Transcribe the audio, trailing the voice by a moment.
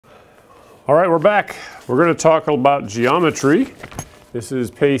All right, we're back. We're going to talk about geometry. This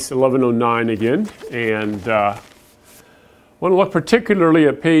is page 1109 again, and I want to look particularly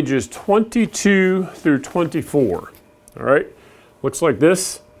at pages 22 through 24. All right, looks like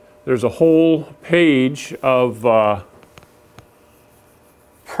this. There's a whole page of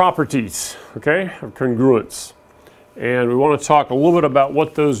properties, okay, of congruence. And we want to talk a little bit about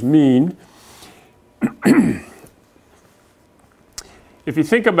what those mean. If you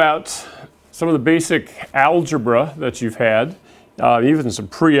think about some of the basic algebra that you've had, even some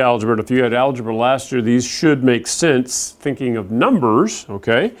pre-algebra, if you had algebra last year, these should make sense thinking of numbers,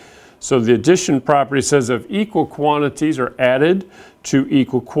 okay? So the addition property says if equal quantities are added to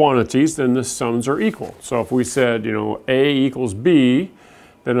equal quantities, then the sums are equal. So if we said, you know, A equals B,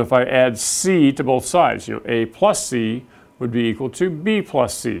 then if I add C to both sides, you know, A plus C would be equal to B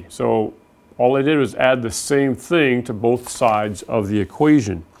plus C. So all I did was add the same thing to both sides of the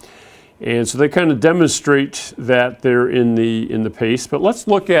equation. And so they kind of demonstrate that they're in the pace. But let's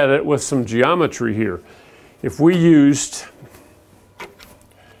look at it with some geometry here. If we used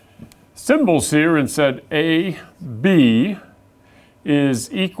symbols here and said AB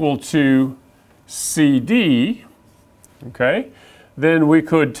is equal to CD, okay, then we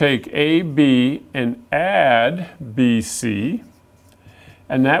could take AB and add BC,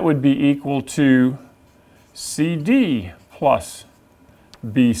 and that would be equal to CD plus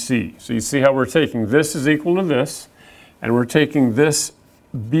BC. So you see how we're taking this is equal to this, and we're taking this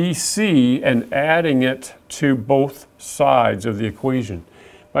BC and adding it to both sides of the equation.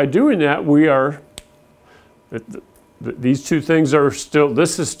 By doing that, we are, these two things are still,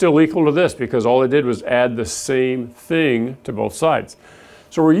 this is still equal to this because all I did was add the same thing to both sides.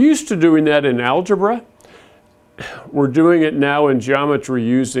 So we're used to doing that in algebra. We're doing it now in geometry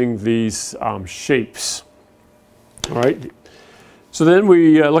using these shapes. All right. So then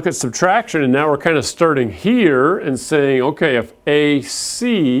we look at subtraction, and now we're kind of starting here and saying, okay, if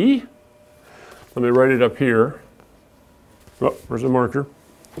AC, let me write it up here. Oh, where's the marker?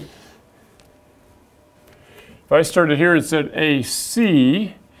 If I started here and said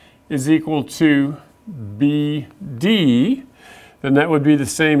AC is equal to BD, then that would be the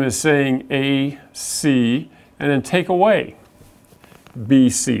same as saying AC, and then take away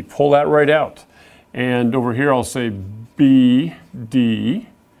BC. Pull that right out. And over here I'll say BD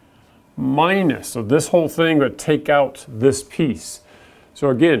minus. So this whole thing would take out this piece. So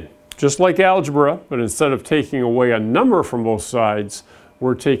again, just like algebra, but instead of taking away a number from both sides,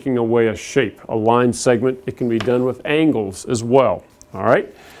 we're taking away a shape, a line segment. It can be done with angles as well. All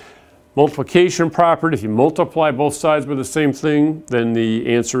right. Multiplication property, if you multiply both sides by the same thing, then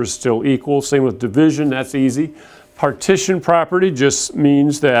the answer is still equal. Same with division, that's easy. Partition property just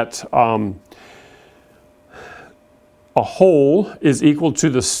means that a whole is equal to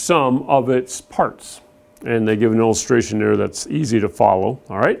the sum of its parts. And they give an illustration there that's easy to follow.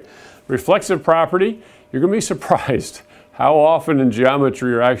 All right. Reflexive property, you're going to be surprised how often in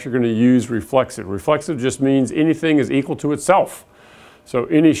geometry you're actually going to use reflexive. Reflexive just means anything is equal to itself. So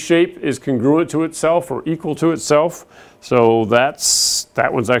any shape is congruent to itself or equal to itself. So that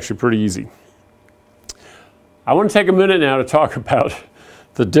one's actually pretty easy. I want to take a minute now to talk about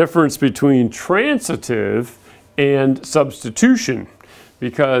the difference between transitive and substitution,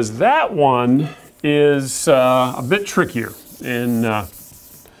 because that one is a bit trickier, and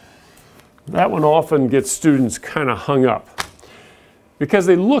that one often gets students kind of hung up because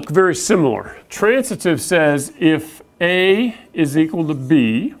they look very similar. Transitive says if A is equal to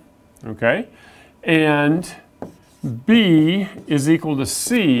B, okay, and B is equal to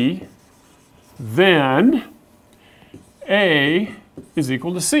C, then A is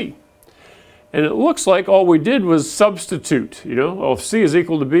equal to C. And it looks like all we did was substitute, you know, well, if C is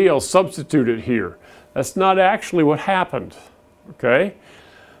equal to B, I'll substitute it here. That's not actually what happened, okay?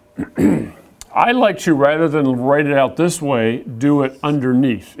 I like to, rather than write it out this way, do it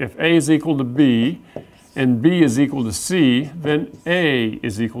underneath. If A is equal to B and B is equal to C, then A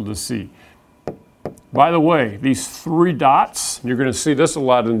is equal to C. By the way, these three dots, you're going to see this a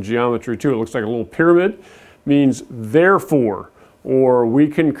lot in geometry too. It looks like a little pyramid, means therefore, or we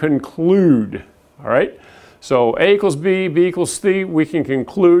can conclude, all right? So A equals B, B equals C, we can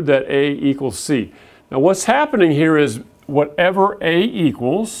conclude that A equals C. Now what's happening here is whatever A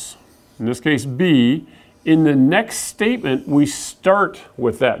equals, in this case B, in the next statement we start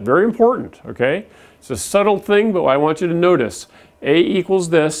with that. Very important, okay? It's a subtle thing, but I want you to notice. A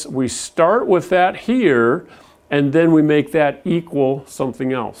equals this, we start with that here, and then we make that equal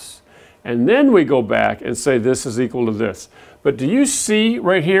something else. And then we go back and say this is equal to this. But do you see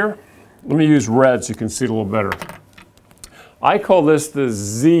right here? Let me use red so you can see it a little better. I call this the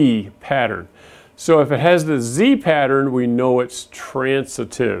Z pattern. So if it has the Z pattern, we know it's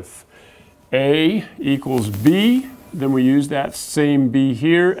transitive. A equals B, then we use that same B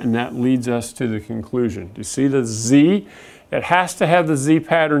here, and that leads us to the conclusion. Do you see the Z? It has to have the Z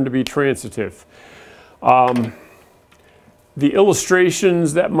pattern to be transitive. The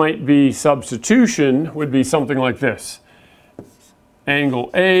illustrations that might be substitution would be something like this. Angle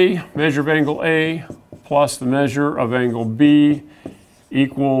A, measure of angle A, plus the measure of angle B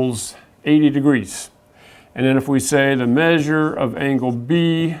equals 80 degrees. And then if we say the measure of angle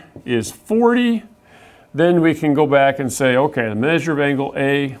B is 40, then we can go back and say, okay, the measure of angle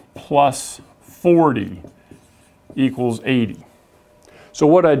A plus 40 equals 80. So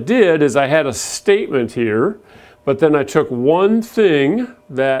what I did is I had a statement here, but then I took one thing,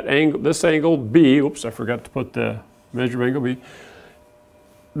 that angle, this angle B, oops, I forgot to put the measure of angle B.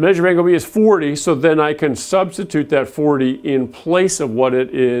 Measure of angle B is 40, so then I can substitute that 40 in place of what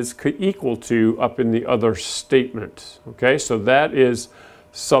it is equal to up in the other statement. Okay, so that is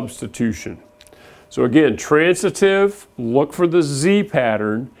substitution. So again, transitive, look for the Z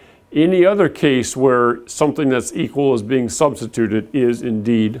pattern. Any other case where something that's equal is being substituted is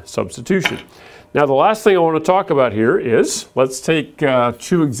indeed substitution. Now the last thing I want to talk about here is, let's take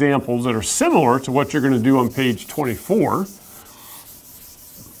two examples that are similar to what you're going to do on page 24.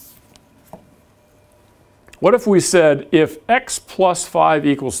 What if we said, if x plus 5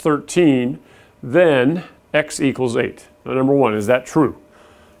 equals 13, then x equals 8? Now, number one, is that true?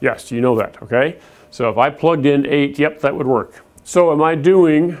 Yes, you know that, okay? So if I plugged in 8, yep, that would work. So am I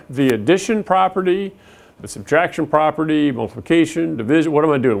doing the addition property, the subtraction property, multiplication, division? What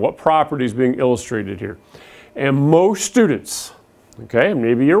am I doing? What property is being illustrated here? And most students, okay,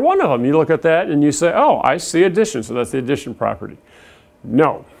 maybe you're one of them, you look at that and you say, oh, I see addition, so that's the addition property.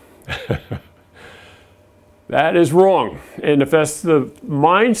 No. That is wrong. And if that's the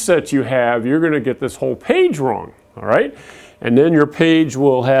mindset you have, you're going to get this whole page wrong, all right? And then your page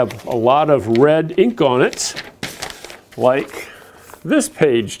will have a lot of red ink on it, like this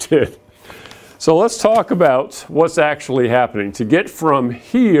page did. So let's talk about what's actually happening. To get from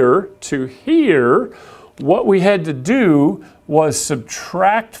here to here, what we had to do was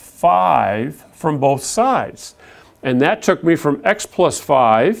subtract 5 from both sides. And that took me from x plus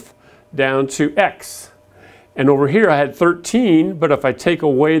 5 down to x. And over here I had 13, but if I take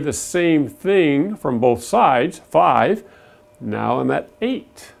away the same thing from both sides, 5, now I'm at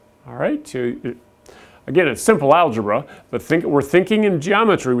 8. All right? So again, it's simple algebra, but we're thinking in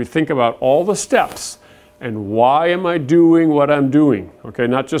geometry. We think about all the steps and why am I doing what I'm doing? Okay,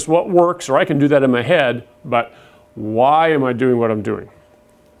 not just what works, or I can do that in my head, but why am I doing what I'm doing?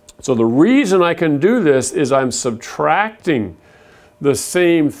 So the reason I can do this is I'm subtracting the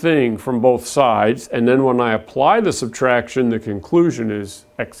same thing from both sides, and then when I apply the subtraction, the conclusion is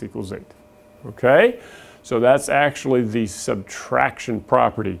x equals 8. Okay? So that's actually the subtraction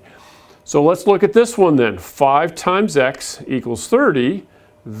property. So let's look at this one then. 5 times x equals 30,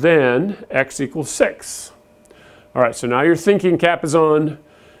 then x equals 6. All right, so now your thinking cap is on.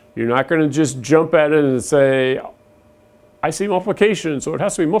 You're not going to just jump at it and say, I see multiplication, so it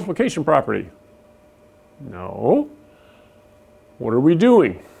has to be multiplication property. No. What are we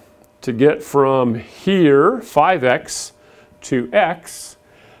doing? To get from here, 5x, to x,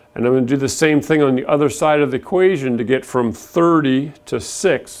 and I'm going to do the same thing on the other side of the equation to get from 30 to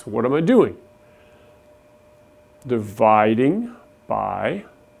 6. What am I doing? Dividing by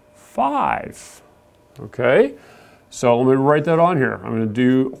 5. Okay? So let me write that on here. I'm going to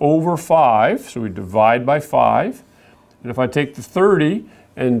do over 5, so we divide by 5. And if I take the 30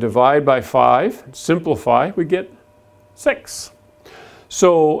 and divide by 5, simplify, we get 6.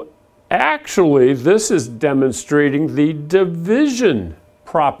 So actually, this is demonstrating the division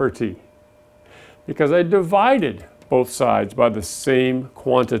property because I divided both sides by the same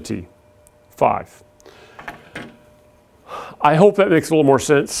quantity, 5. I hope that makes a little more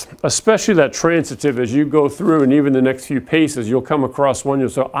sense, especially that transitive. As you go through and even the next few paces, you'll come across one.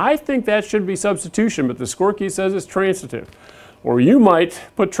 So I think that should be substitution, but the score key says it's transitive. Or you might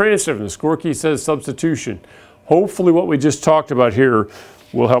put transitive and the score key says substitution. Hopefully what we just talked about here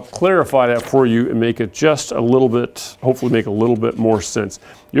will help clarify that for you and make it just a little bit, hopefully make a little bit more sense.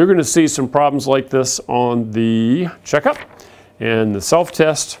 You're going to see some problems like this on the checkup and the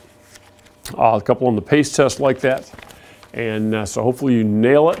self-test, a couple on the PACE test like that. And so hopefully you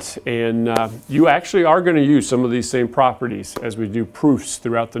nail it, and you actually are going to use some of these same properties as we do proofs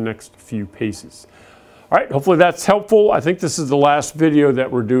throughout the next few paces. All right, hopefully that's helpful. I think this is the last video that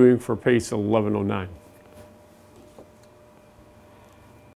we're doing for PACE 1109.